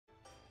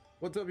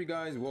What's up, you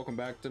guys? Welcome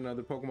back to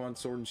another Pokemon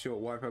Sword and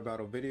Shield Wi-Fi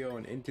battle video.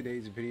 And in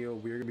today's video,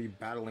 we're going to be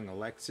battling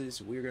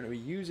Alexis. We're going to be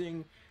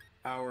using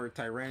our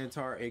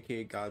Tyranitar,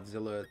 aka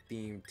Godzilla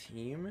themed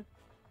team.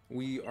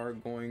 We are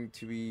going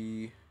to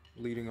be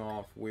leading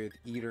off with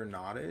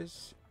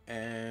Tyranitar,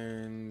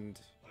 and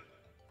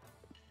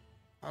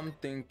I'm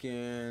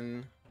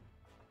thinking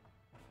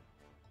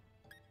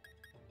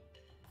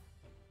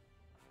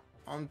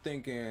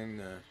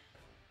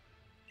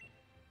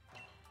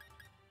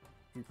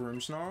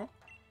Grimmsnarl.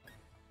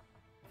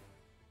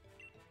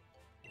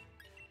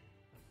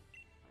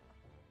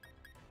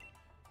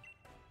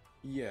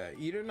 Yeah,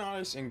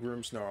 Tyranitar and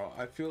Grimmsnarl.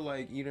 I feel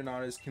like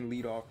Tyranitar can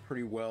lead off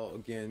pretty well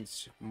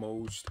against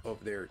most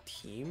of their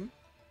team.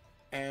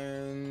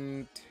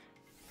 And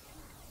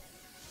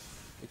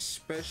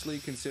especially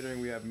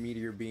considering we have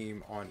Meteor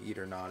Beam on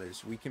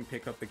Tyranitar, we can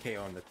pick up the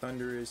KO on the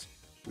Thundurus.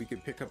 We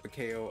could pick up a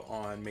KO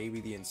on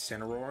maybe the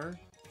Incineroar.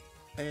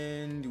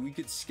 And we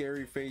could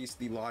Scary Face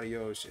the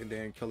Latios and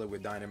then kill it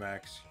with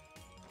Dynamax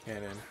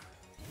Cannon.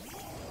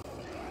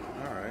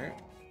 Alright.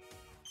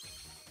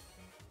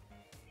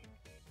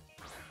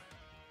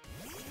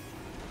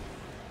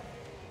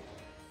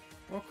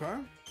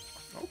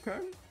 Okay.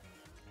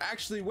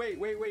 Actually, wait.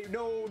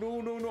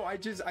 No. I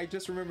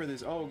just remember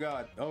this. Oh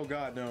god,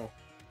 no.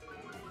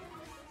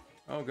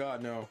 Oh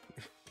god, no.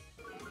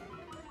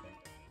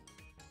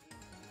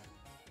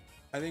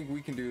 I think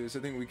we can do this.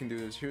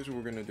 Here's what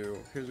we're gonna do.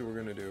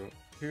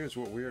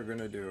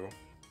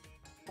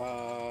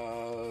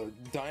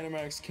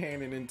 Dynamax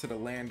Cannon into the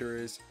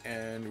Landorus,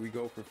 and we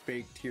go for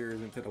Fake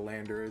Tears into the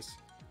Landorus.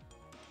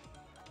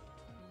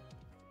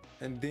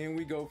 And then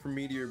we go for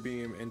Meteor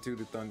Beam into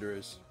the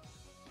Thundurus.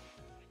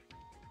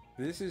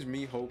 This is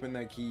me hoping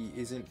that he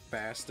isn't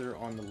faster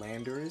on the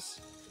Landorus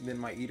than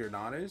my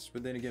Tyranitar,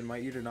 but then again,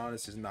 my Tyranitar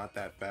is not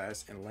that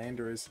fast, and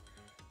Landorus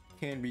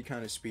can be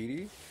kind of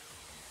speedy.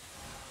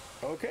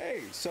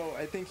 Okay, so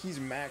I think he's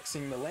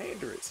maxing the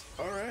Landorus.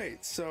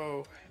 Alright,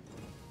 so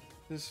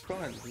this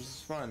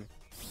is fun.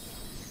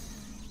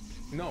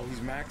 No, he's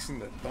maxing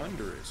the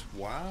Thundurus.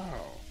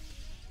 Wow.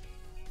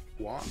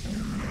 What?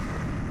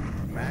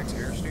 Max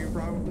Airstream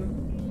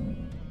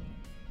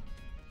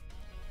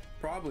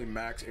probably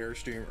Max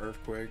Airstream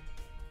Earthquake.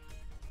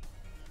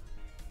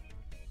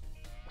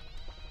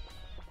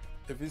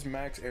 If it's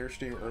Max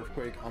Airstream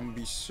Earthquake, I'm gonna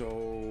be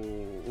so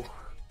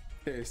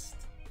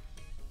pissed.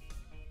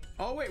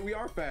 Oh wait, we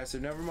are faster,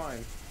 never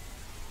mind.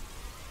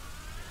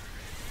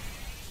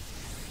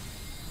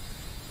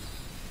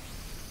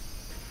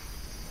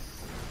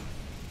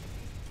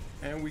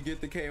 And we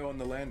get the KO on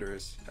the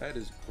Landorus. That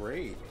is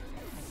great.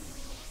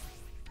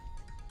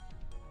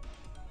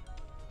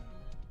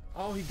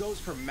 Oh, he goes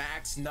for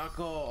Max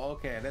Knuckle.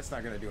 Okay, that's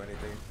not gonna do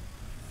anything.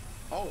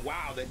 Oh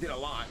wow, that did a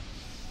lot.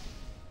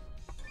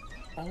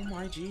 Oh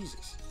my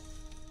Jesus.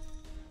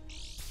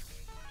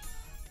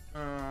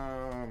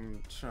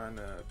 I'm trying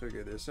to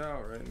figure this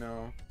out right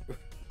now.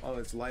 Oh,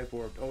 it's Life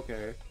Orb.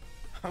 Okay.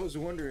 I was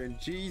wondering,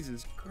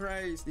 Jesus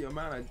Christ, the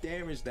amount of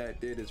damage that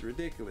did is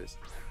ridiculous.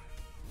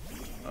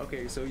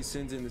 Okay, so he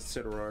sends in the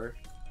Incineroar.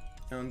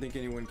 I don't think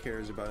anyone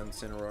cares about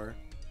Incineroar.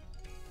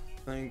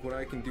 I think what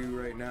I can do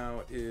right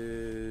now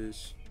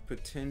is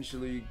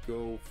potentially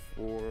go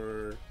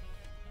for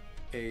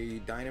a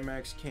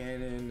Dynamax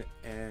Cannon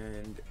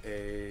and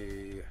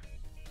a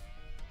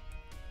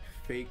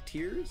Fake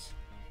Tears.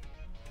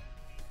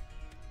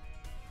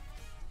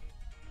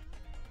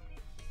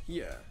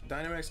 Yeah,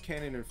 Dynamax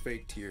Cannon and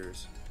Fake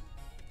Tears.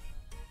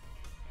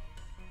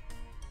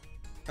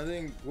 I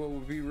think what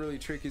would be really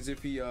tricky is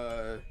if he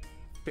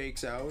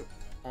fakes out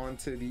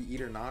onto the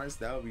Tyranitar.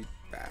 That would be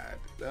bad.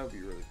 That would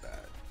be really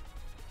bad.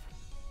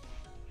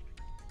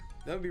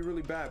 That would be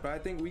really bad, but I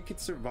think we could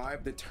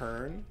survive the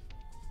turn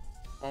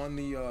on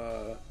the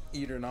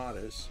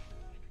Tyranitar.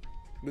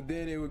 But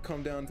then it would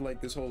come down to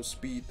like this whole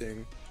speed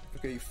thing.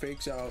 Okay, he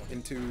fakes out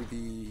into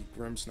the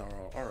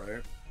Grimmsnarl.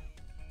 Alright.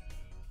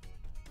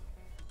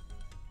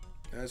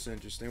 That's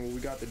interesting. Well, we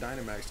got the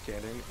Dynamax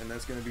Cannon, and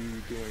that's going to be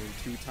doing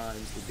 2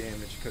 times the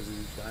damage because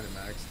of the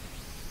Dynamax.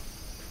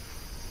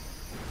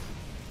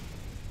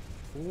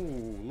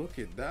 Ooh, look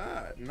at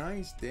that.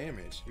 Nice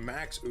damage.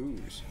 Max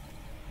Ooze.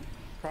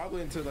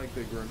 Probably into like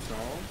the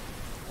Grimmsnarl.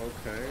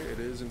 Okay, it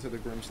is into the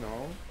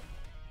Grimmsnarl.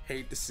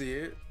 Hate to see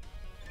it.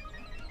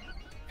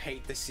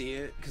 Hate to see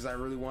it, because I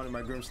really wanted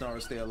my Grimmsnarl to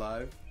stay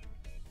alive.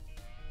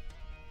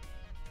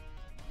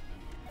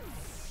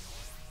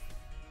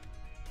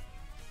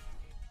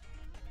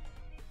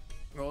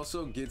 What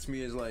also gets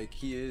me is like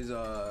he is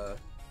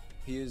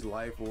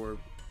Life Orb,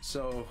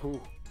 so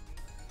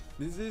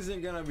this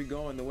isn't gonna be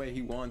going the way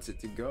he wants it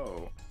to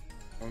go.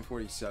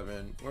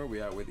 147. Where are we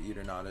at with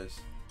Tyranitar?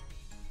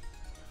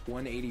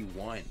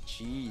 181.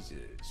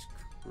 Jesus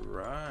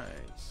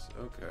Christ.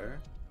 Okay,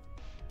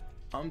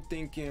 I'm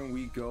thinking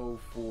we go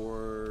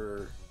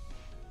for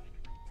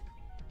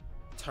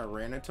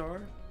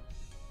Tyranitar.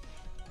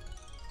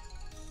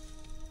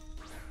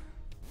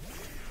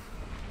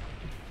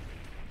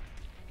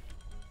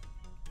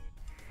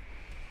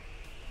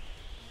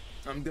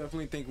 I'm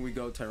definitely thinking we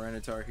go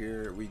Tyranitar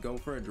here. We go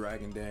for a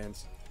Dragon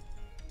Dance.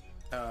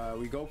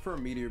 We go for a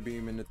Meteor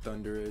Beam into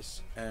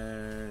Thundurus,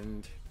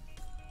 and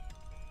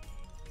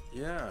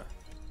yeah,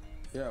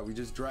 we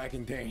just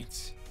Dragon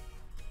Dance.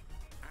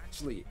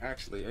 Actually,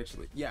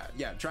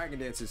 yeah, Dragon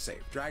Dance is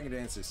safe. Dragon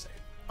Dance is safe.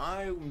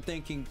 I'm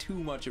thinking too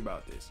much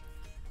about this.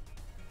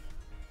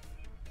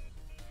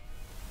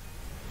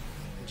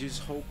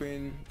 Just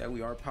hoping that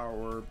we are Power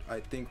Orbed. I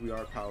think we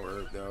are Power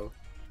Orbed though.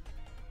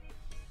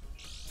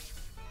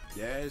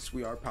 Yes,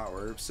 we are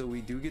Power Orbed. So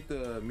we do get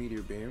the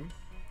Meteor Beam.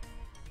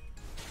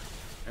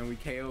 And we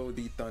KO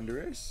the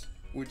Thundurus,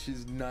 which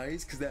is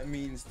nice because that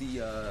means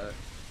the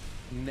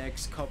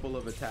next couple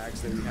of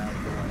attacks that we have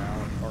going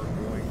out are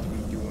going to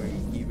be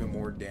doing even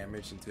more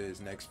damage into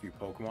his next few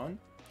Pokemon.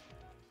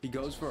 He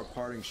goes for a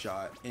Parting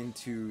Shot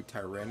into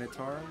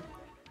Tyranitar.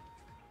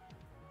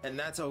 And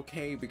that's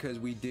okay because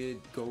we did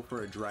go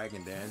for a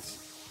Dragon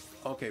Dance.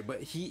 Okay,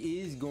 but he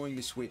is going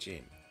to switch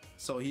in.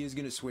 So he is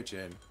going to switch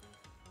in.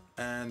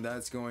 And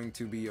that's going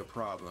to be a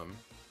problem.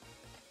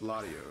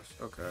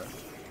 Latios, okay.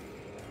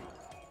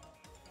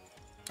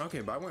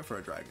 Okay, but I went for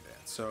a Dragon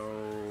Dance.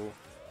 So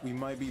we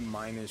might be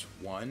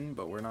 -1,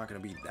 but we're not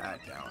going to be that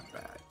down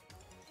bad.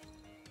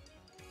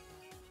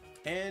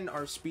 And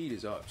our speed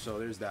is up, so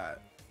there's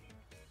that.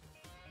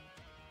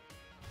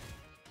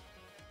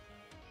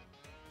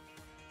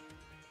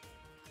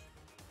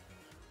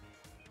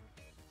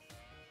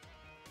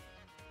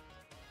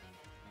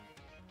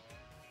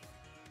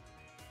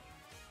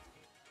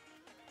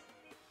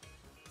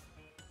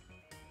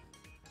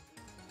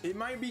 It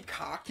might be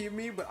cocky of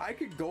me, but I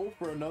could go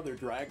for another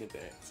Dragon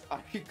Dance.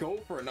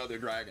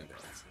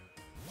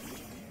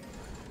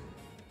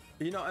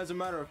 You know, as a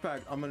matter of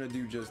fact, I'm gonna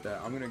do just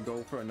that. I'm gonna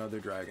go for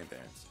another Dragon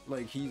Dance.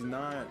 Like, he's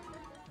not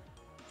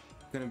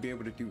gonna be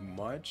able to do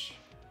much.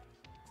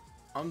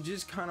 I'm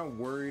just kind of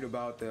worried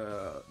about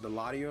the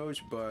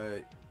Latios,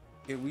 but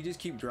if we just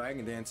keep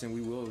Dragon Dancing,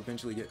 we will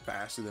eventually get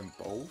faster than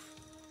both.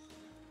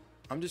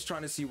 I'm just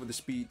trying to see what the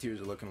speed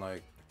tiers are looking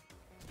like.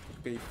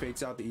 Okay, he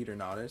fakes out the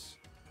Eternatus.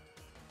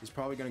 He's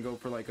probably gonna go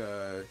for like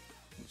a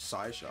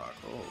Psy Shock.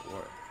 Oh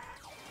boy.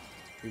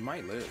 We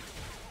might live.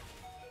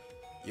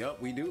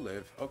 Yep, we do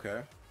live.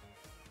 Okay.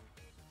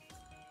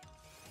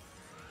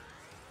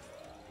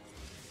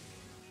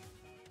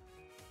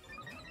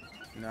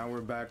 Now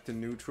we're back to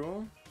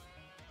neutral.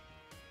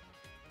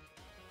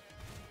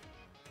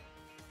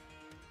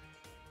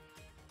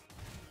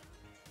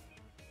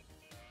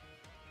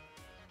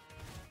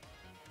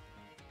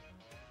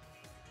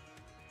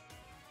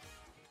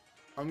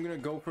 I'm gonna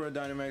go for a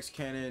Dynamax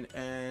Cannon,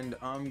 and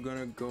I'm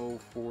gonna go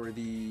for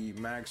the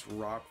Max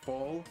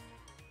Rockfall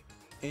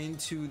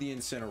into the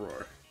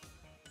Incineroar.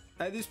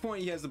 At this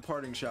point, he has the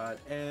Parting Shot,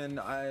 and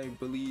I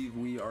believe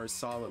we are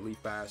solidly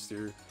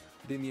faster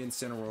than the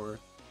Incineroar,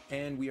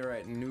 and we are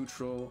at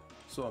neutral,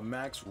 so a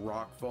Max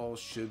Rockfall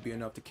should be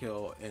enough to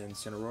kill an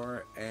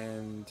Incineroar.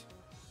 And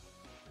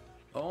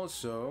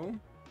also,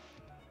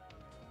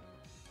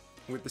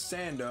 with the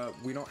Sand Up,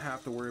 we don't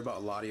have to worry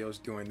about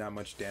Latios doing that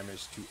much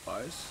damage to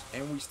us,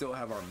 and we still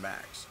have our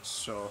max.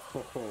 So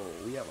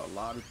we have a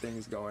lot of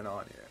things going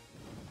on here.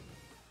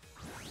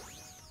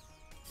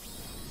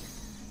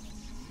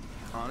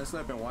 Honestly,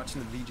 I've been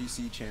watching the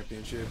VGC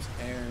championships,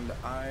 and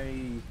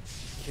I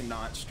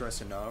cannot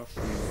stress enough,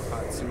 the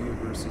Tatsuya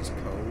versus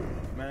Ko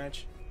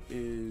match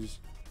is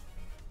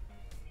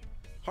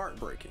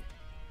heartbreaking.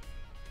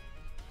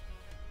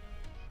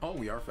 Oh,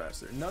 we are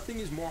faster. Nothing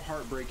is more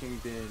heartbreaking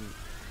than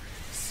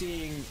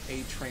seeing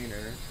a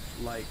trainer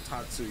like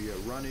Tatsuya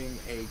running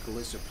a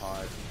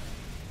Golisopod,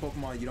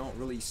 Pokemon you don't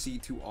really see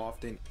too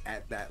often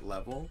at that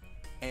level,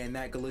 and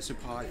that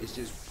Golisopod is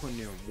just putting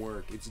in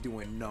work. It's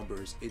doing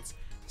numbers, it's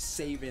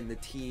saving the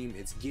team,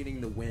 it's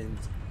getting the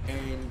wins,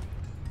 and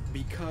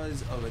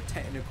because of a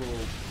technical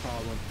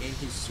problem in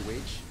his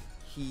switch,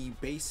 he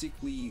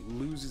basically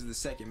loses the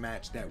second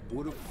match that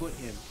would have put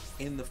him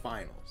in the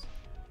finals,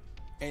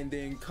 and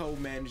then Ko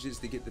manages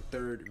to get the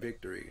third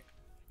victory.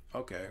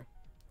 Okay.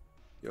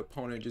 The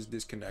opponent just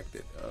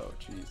disconnected. Oh,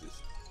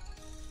 Jesus.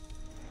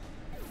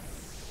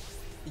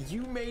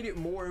 You made it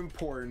more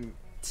important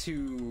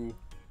to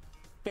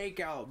fake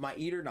out my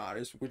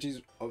Eternatus, which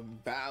is a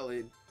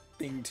valid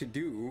thing to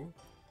do,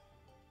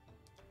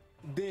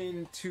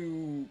 than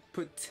to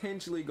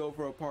potentially go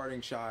for a Parting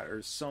Shot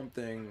or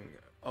something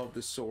of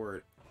the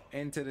sort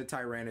into the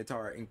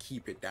Tyranitar and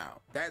keep it down.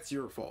 That's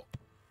your fault.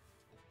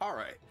 All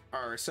right.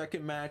 Our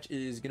second match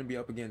is going to be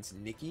up against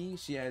Nikki.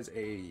 She has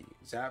a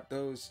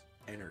Zapdos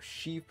and her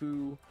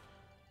Shifu,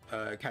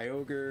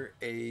 Kyogre,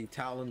 a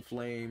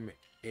Talonflame,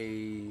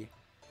 a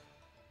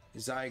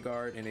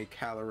Zygarde, and a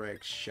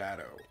Calyrex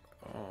Shadow.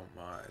 Oh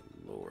my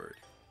lord.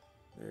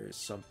 There's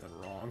something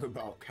wrong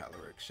about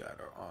Calyrex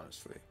Shadow,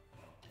 honestly.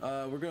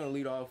 We're gonna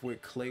lead off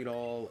with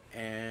Claydol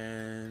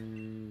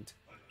and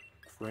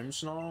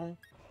Grimmsnarl.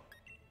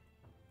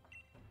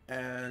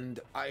 And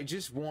I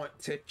just want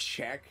to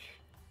check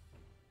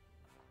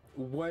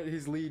what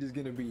his lead is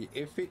gonna be.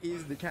 If it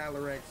is the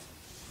Calyrex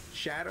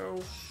Shadow,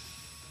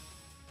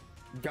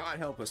 God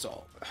help us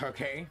all,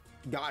 okay?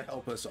 God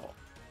help us all.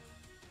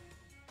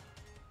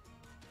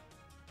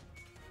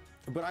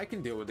 But I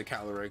can deal with the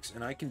Calyrex,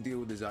 and I can deal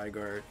with the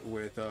Zygarde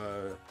with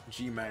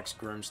G-Max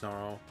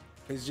Grimmsnarl.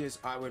 It's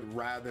just I would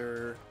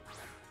rather.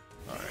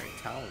 All right,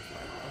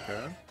 Talonflame.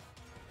 Okay.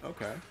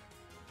 Okay.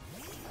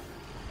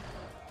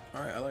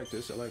 All right, I like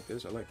this. I like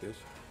this. I like this.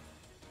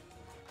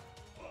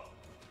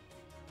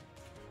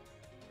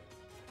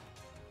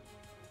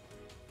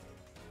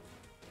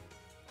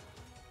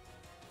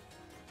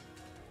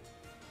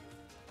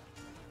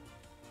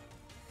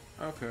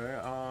 Okay,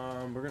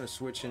 we're gonna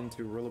switch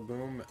into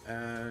Rillaboom,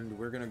 and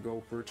we're gonna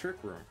go for a Trick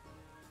Room.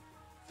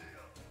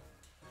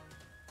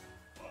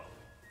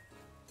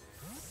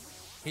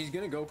 He's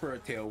gonna go for a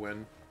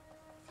Tailwind.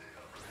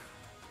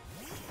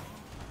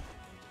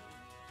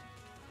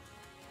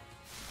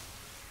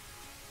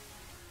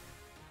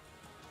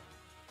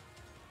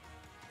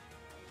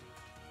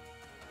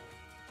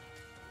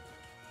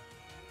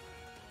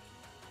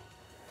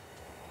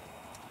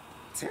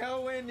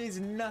 Tailwind is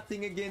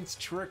nothing against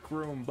Trick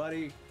Room,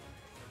 buddy.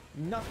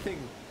 Nothing.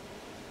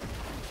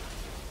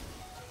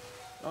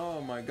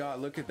 Oh my god,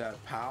 look at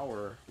that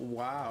power.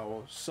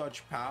 Wow,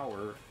 such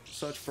power,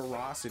 such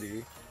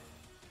ferocity.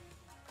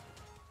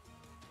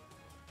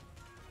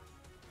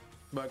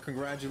 But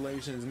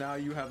congratulations, now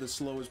you have the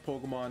slowest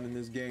Pokemon in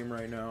this game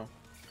right now.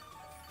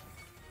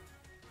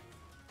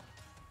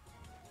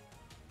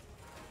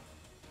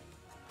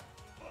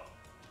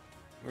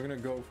 We're gonna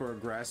go for a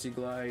Grassy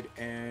Glide,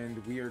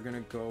 and we are gonna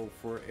go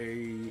for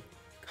a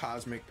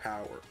Cosmic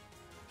Power.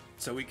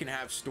 So we can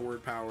have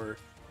stored power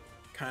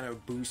kind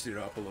of boosted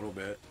up a little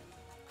bit.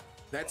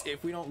 That's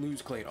if we don't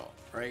lose Claydol,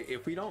 right?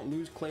 If we don't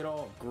lose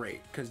Claydol,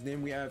 great, because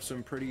then we have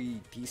some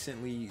pretty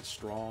decently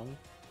strong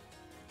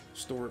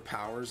stored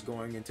powers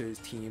going into his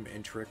team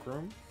in Trick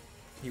Room.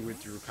 He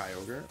withdrew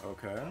Kyogre.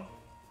 Okay.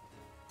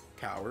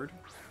 Coward.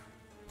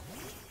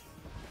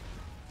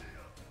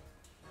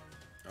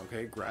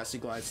 Okay, Grassy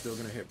Glide's still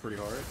gonna hit pretty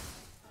hard.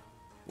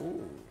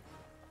 Ooh.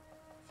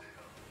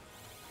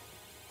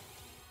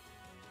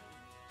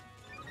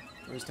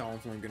 What's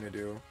Talonflame gonna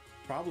do?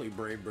 Probably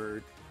Brave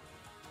Bird.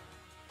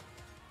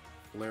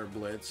 Flare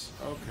Blitz.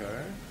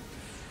 Okay.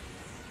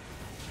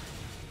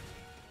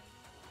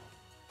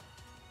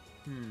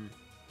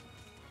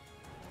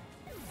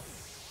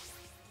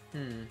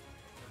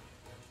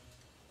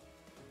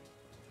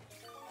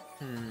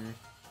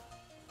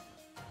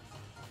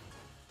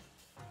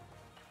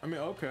 I mean,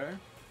 okay.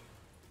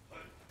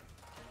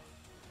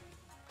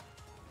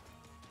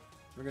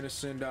 We're gonna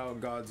send out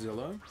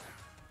Godzilla.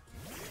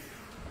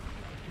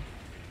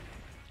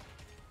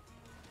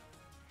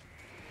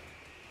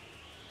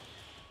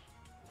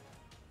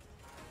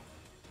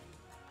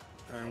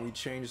 And we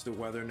change the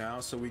weather now,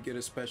 so we get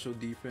a special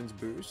defense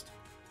boost.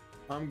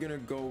 I'm gonna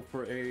go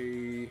for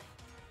a...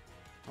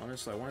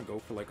 Honestly, I want to go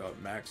for like a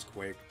Max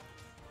Quake.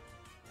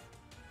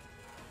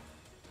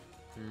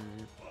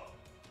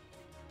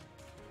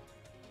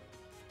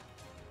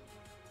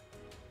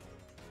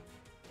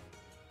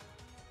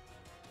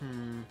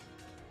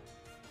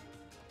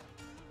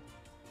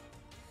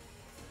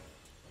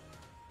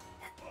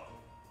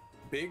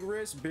 Big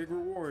risk, big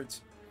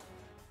rewards.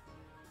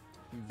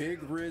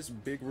 Big risk,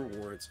 big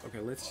rewards. Okay,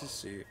 let's just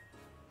see.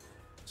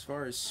 As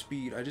far as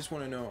speed, I just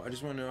want to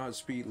know how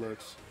speed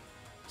looks.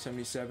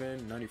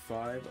 77,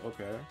 95,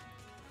 okay.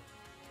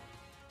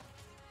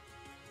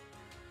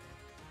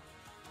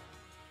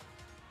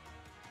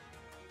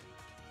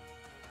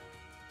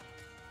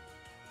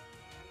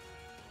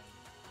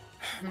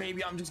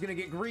 Maybe I'm just gonna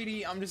get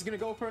greedy. I'm just gonna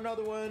go for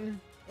another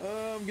one.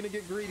 I'm gonna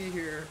get greedy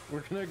here.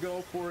 We're gonna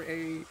go for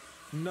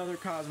another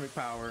Cosmic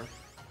Power.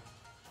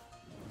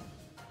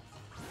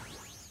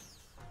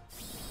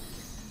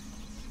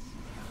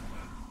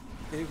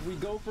 If we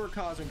go for a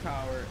Cosmic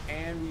Power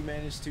and we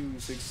manage to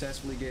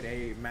successfully get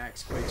a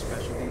Max Quake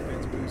special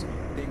defense boost,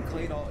 then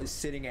Claydol is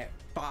sitting at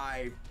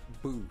 5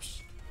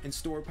 boosts. And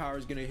Store Power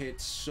is gonna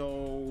hit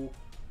so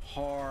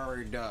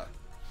hard.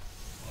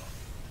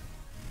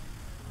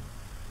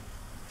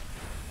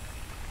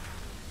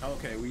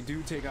 Okay, we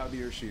do take out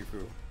the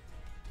Urshifu.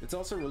 It's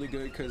also really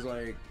good because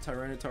like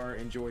Tyranitar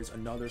enjoys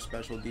another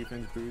special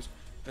defense boost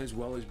as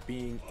well as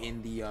being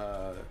in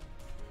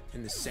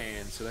the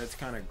sand, so that's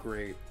kind of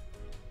great.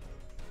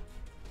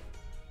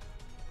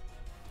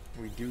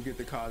 We do get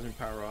the Cosmic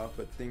Power off,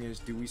 but the thing is,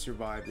 do we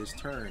survive this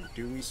turn?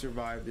 Do we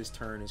survive this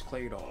turn as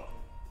Claydol?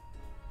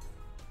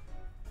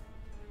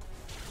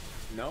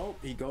 Nope,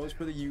 he goes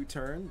for the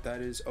U-turn. That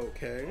is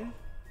okay.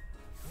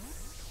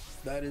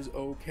 That is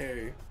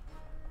okay.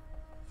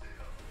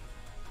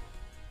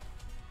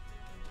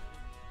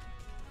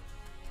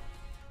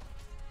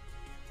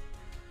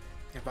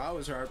 If I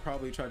was her, I'd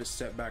probably try to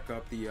set back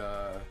up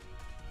the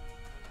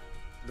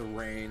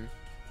rain.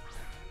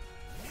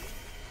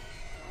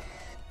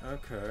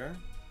 Okay.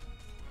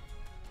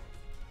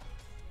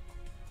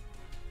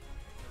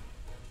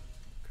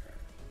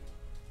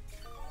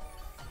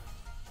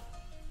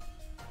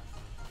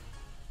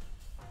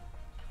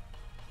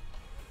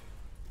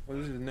 What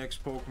is his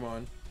next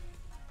Pokemon?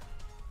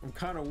 I'm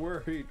kind of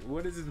worried.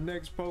 What is his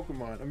next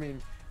Pokemon? I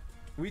mean,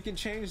 We can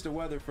change the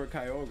weather for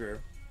Kyogre.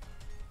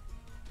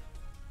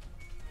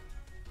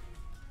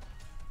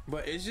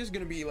 But it's just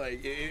gonna be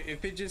like,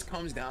 if it just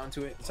comes down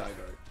to it,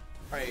 Zygarde.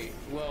 Right,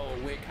 well,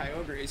 with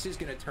Kyogre, it's just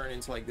gonna turn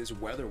into like this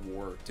weather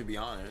war, to be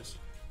honest.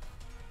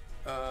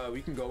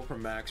 We can go for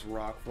max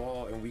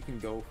Rockfall, and we can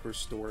go for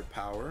stored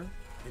power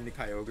in the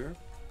Kyogre.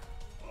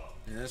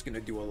 And that's gonna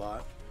do a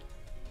lot.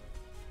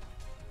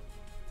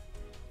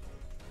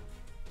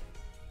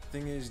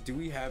 Thing is, do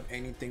we have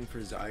anything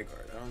for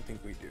Zygarde? I don't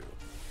think we do.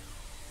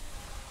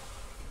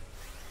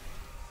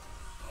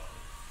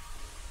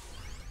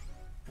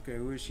 Okay,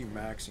 who is she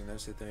maxing?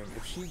 That's the thing.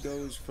 If she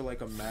goes for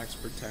like a max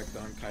protect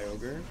on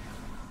Kyogre,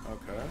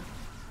 okay.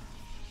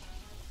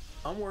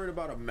 I'm worried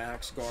about a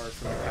max guard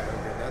from the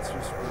Kyogre. That's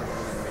just going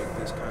to make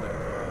this kind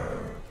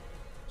of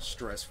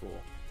stressful.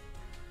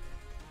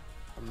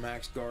 A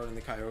max guard on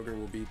the Kyogre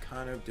will be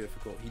kind of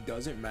difficult. He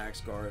doesn't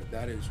max guard.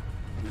 That is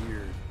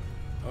weird.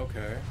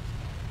 Okay.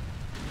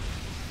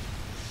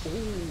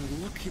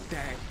 Oh, look at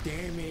that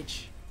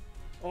damage.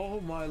 Oh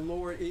my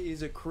lord, it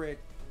is a crit.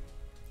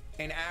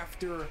 And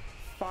after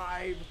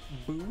 5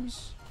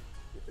 boosts,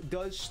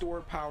 does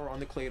store power on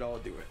the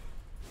Claydol do it?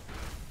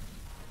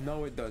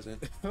 No, it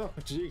doesn't. Oh,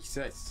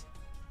 Jesus.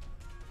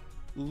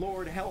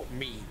 Lord help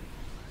me.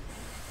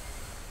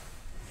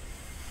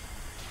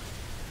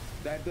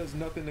 That does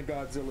nothing to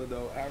Godzilla,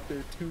 though.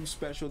 After 2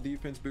 special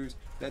defense boosts,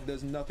 that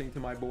does nothing to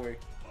my boy.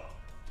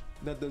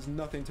 That does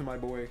nothing to my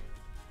boy.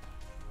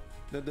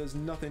 That does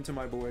nothing to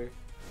my boy.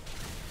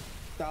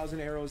 1,000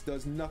 arrows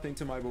does nothing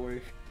to my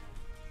boy.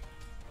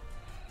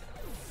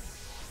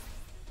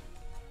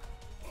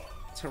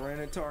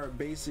 Tyranitar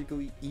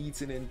basically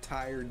eats an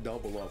entire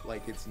double up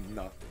like it's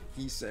nothing.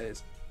 He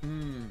says,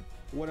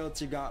 what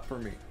else you got for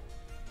me?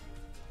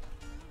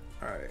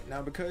 Alright,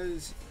 now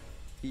because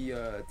the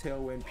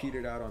Tailwind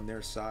petered out on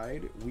their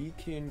side, we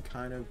can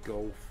kind of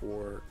go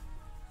for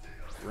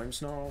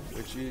Grimmsnarl,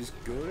 which is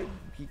good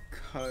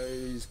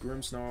because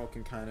Grimmsnarl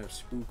can kind of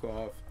spook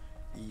off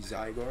the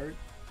Zygarde.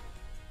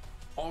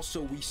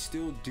 Also, we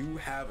still do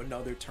have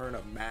another turn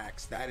of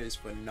max. That is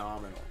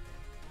phenomenal.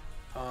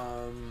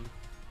 I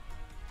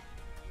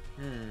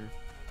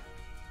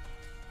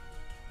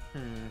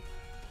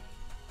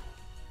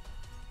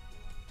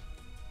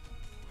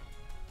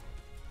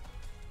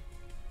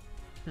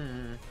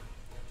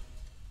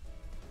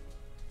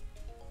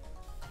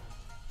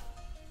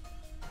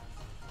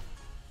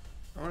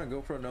want to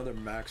go for another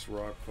max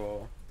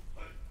Rockfall.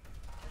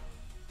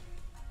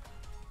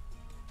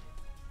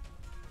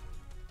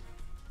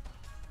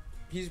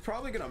 He's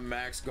probably gonna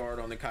max guard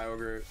on the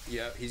Kyogre.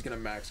 Yep, he's gonna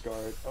max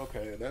guard.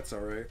 Okay, that's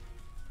alright.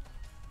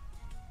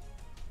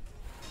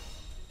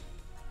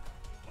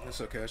 That's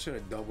okay, I should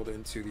have doubled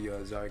into the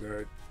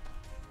Zygarde.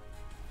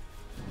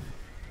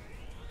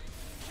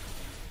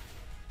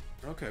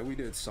 Okay, we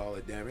did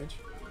solid damage.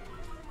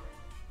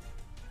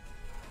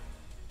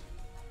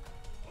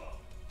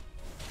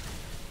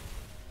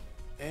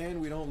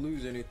 And we don't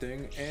lose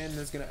anything, and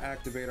that's gonna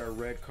activate our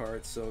red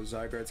card, so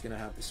Zygarde's gonna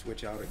have to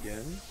switch out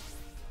again.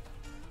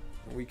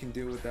 We can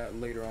deal with that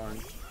later on.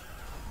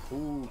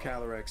 Ooh,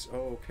 Calyrex,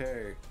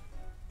 okay.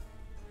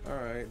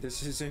 Alright,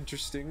 this is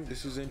interesting,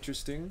 this is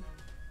interesting.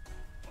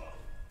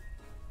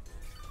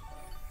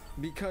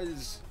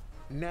 Because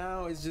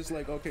now it's just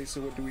like, okay,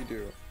 so what do we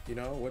do? You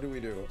know, what do we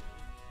do?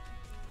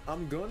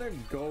 I'm gonna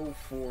go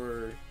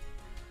for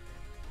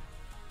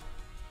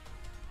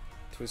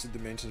Twisted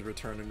Dimensions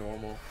return to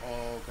normal.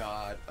 Oh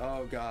god,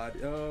 oh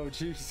god, oh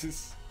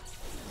Jesus.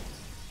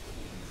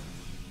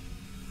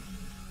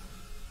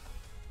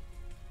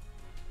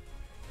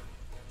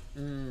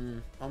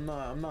 I'm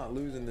not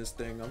losing this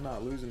thing. I'm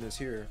not losing this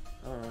here.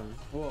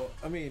 Well,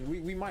 I mean,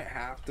 we might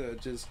have to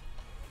just,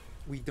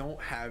 we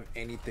don't have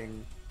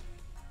anything.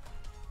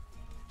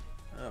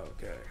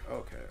 Okay.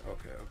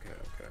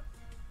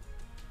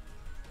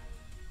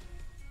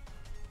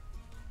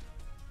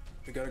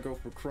 We gotta go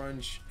for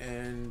Crunch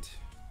and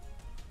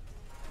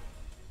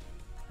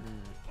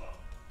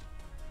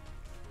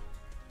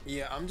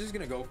yeah, I'm just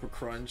gonna go for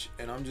Crunch,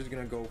 and I'm just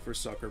gonna go for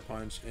Sucker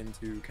Punch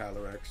into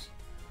Calyrex.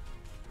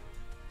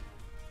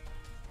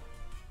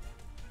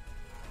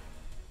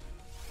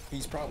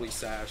 He's probably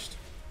sashed.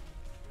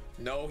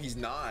 No, he's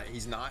not.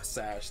 He's not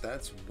sashed.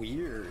 That's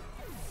weird.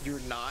 You're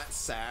not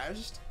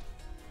sashed?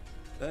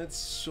 That's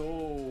so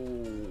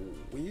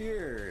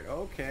weird.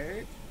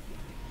 Okay.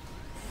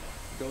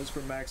 Goes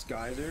for Max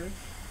Geyser.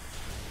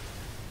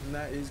 And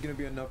that is going to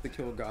be enough to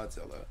kill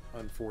Godzilla,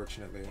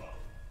 unfortunately.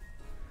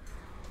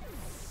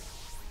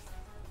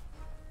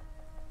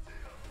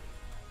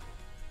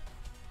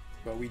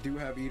 But we do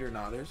have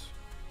Eternatus.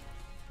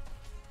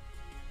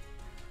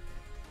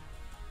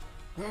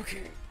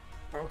 Okay.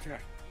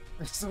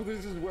 So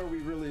this is where we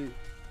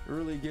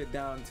really get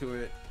down to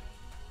it.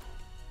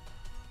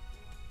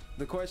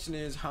 The question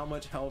is, how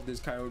much health does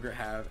Kyogre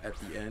have at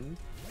the end?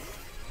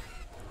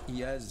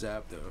 He has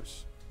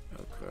Zapdos.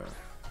 Okay.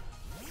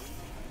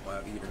 We'll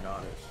have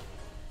Eternatus.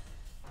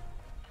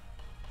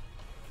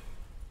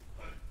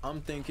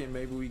 I'm thinking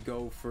maybe we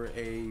go for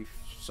a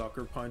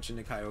Sucker Punch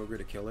into Kyogre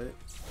to kill it.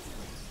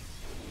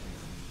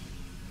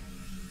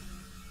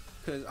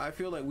 because I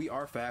feel like we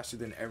are faster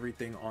than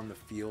everything on the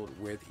field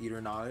with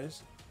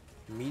Eternatus.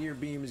 Meteor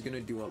Beam is going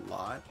to do a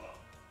lot.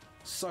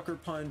 Sucker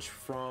Punch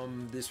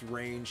from this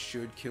range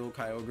should kill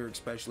Kyogre,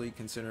 especially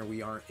considering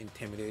we aren't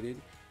intimidated.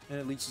 And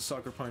at least the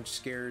Sucker Punch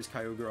scares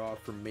Kyogre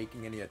off from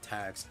making any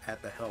attacks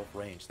at the health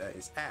range that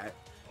is at.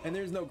 And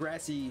there's no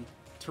grassy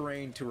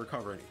terrain to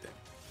recover anything.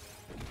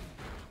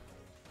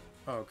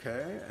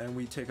 Okay, and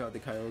we take out the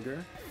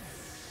Kyogre.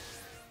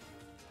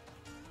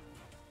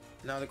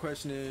 Now the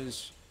question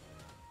is,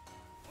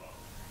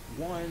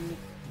 one,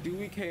 do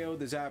we KO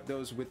the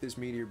Zapdos with this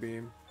Meteor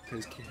Beam?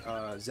 Because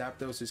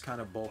Zapdos is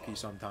kind of bulky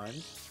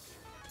sometimes.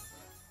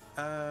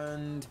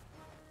 And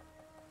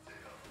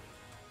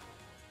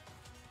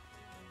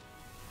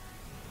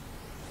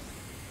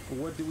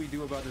what do we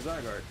do about the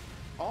Zygarde?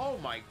 Oh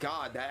my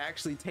god, that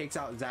actually takes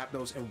out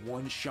Zapdos in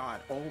one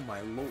shot. Oh my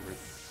lord.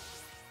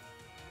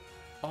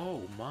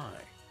 Oh my.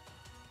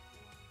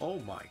 Oh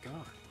my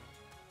god.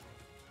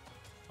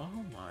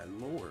 Oh my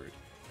lord.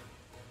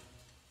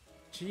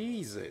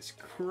 Jesus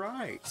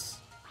Christ.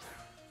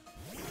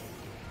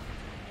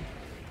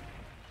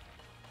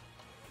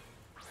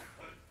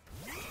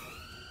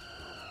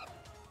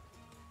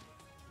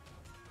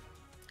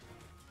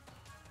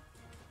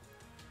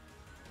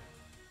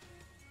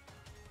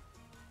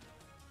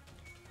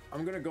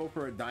 I'm gonna go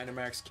for a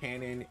Dynamax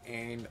Cannon,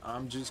 and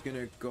I'm just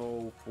gonna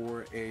go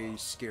for a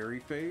Scary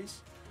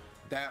Face.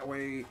 That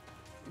way,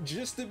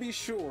 just to be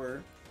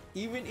sure,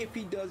 even if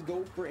he does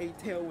go for a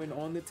Tailwind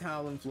on the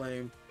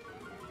Talonflame,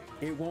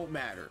 it won't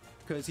matter,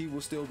 because he will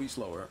still be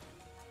slower.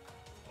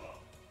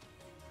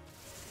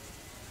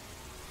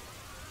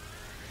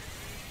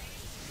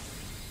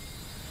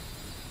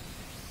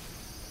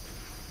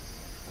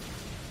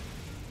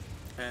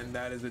 And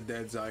that is a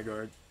dead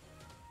Zygarde.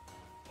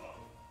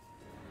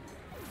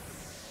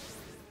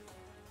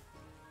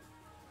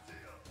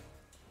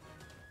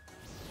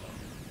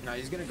 Now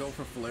he's gonna go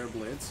for Flare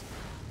Blitz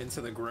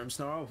into the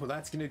Grimmsnarl. Well,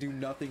 that's gonna do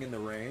nothing in the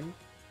rain.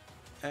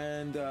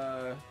 And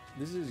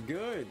this is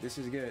good. This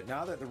is good.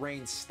 Now that the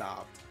rain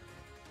stopped,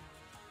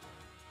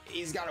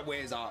 he's gotta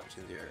weigh his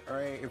options here.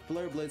 Alright, if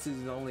Flare Blitz is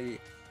his only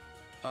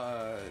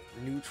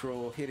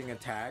neutral hitting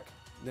attack,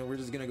 then we're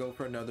just gonna go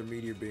for another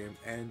Meteor Beam.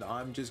 And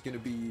I'm gonna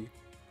be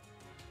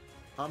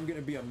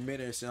a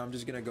menace, and I'm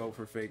just gonna go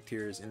for Fake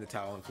Tears in the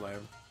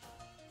Talonflame.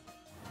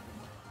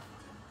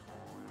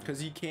 Because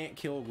he can't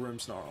kill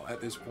Grimmsnarl at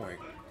this point.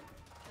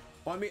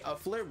 Well, I mean, a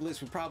Flare Blitz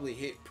would probably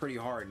hit pretty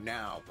hard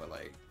now, but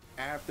like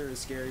after a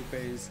Scary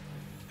Face,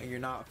 and you're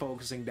not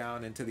focusing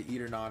down into the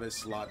Eternatus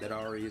slot that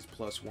already is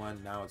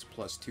 +1, now it's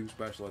 +2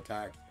 special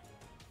attack.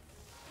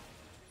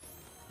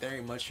 There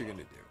ain't much you're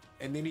gonna do.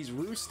 And then he's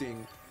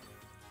roosting.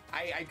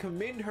 I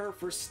commend her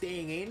for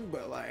staying in,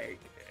 but like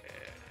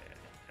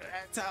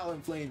that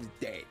Talonflame's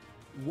dead.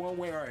 One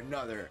way or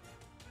another,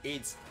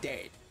 it's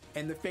dead.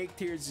 And the Fake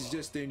Tears is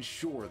just to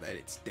ensure that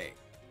it's dead.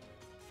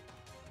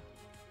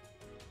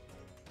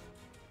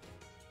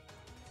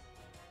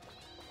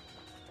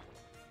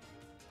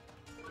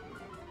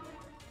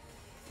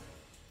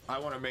 I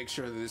want to make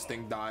sure that this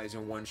thing dies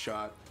in one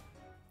shot.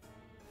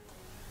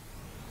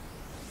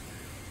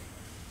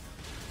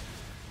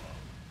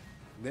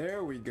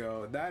 There we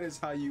go. That is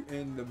how you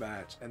end the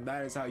match, and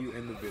that is how you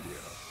end the video.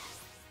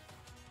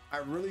 I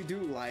really do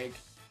like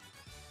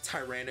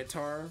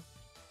Tyranitar,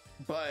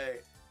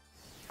 but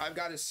I've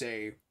got to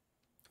say,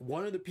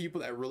 one of the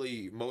people that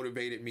really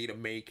motivated me to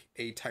make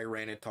a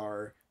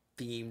Tyranitar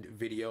themed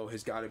video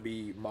has got to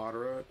be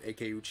Madara,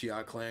 aka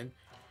Uchiha Clan.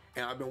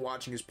 And I've been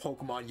watching his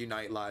Pokemon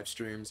Unite live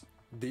streams.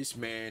 This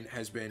man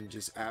has been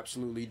just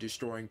absolutely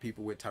destroying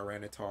people with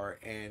Tyranitar,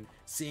 and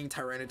seeing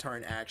Tyranitar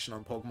in action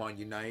on Pokemon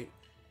Unite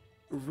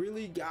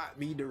really got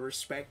me to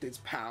respect its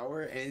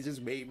power, and it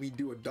just made me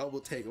do a double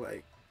take.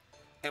 Like,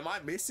 am I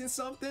missing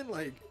something?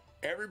 Like,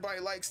 everybody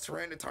likes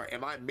Tyranitar.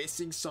 Am I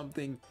missing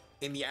something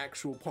in the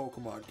actual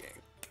Pokemon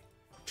game?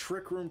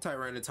 Trick Room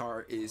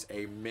Tyranitar is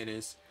a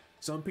menace.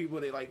 Some people,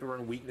 they like to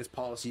run weakness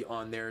policy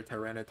on their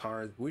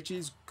Tyranitar, which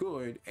is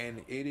good,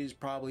 and it is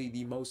probably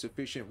the most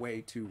efficient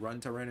way to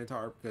run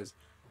Tyranitar because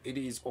it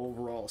is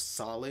overall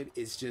solid.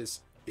 It's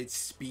just its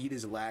speed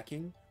is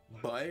lacking.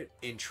 But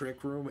in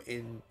Trick Room,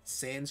 in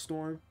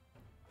Sandstorm,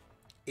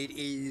 it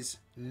is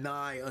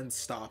nigh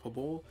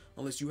unstoppable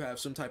unless you have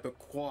some type of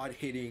quad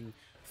hitting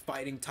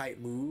fighting type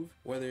move,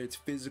 whether it's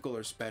physical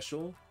or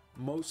special.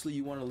 Mostly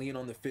you want to lean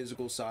on the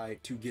physical side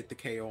to get the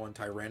KO on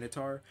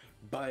Tyranitar,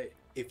 but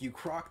if you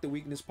crock the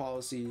weakness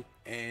policy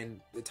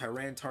and the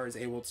Tyranitar is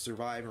able to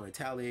survive and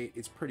retaliate,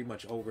 it's pretty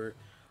much over.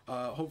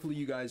 Hopefully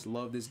you guys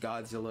love this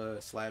Godzilla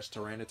 /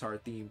 Tyranitar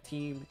themed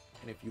team,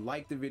 and if you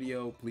like the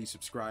video, please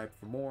subscribe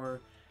for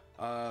more.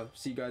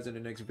 See you guys in the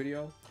next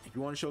video. If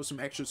you want to show some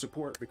extra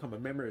support, become a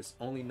member. It's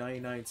only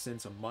 99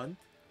 cents a month,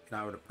 and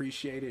I would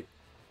appreciate it.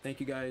 Thank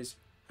you guys.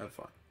 Have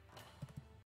fun.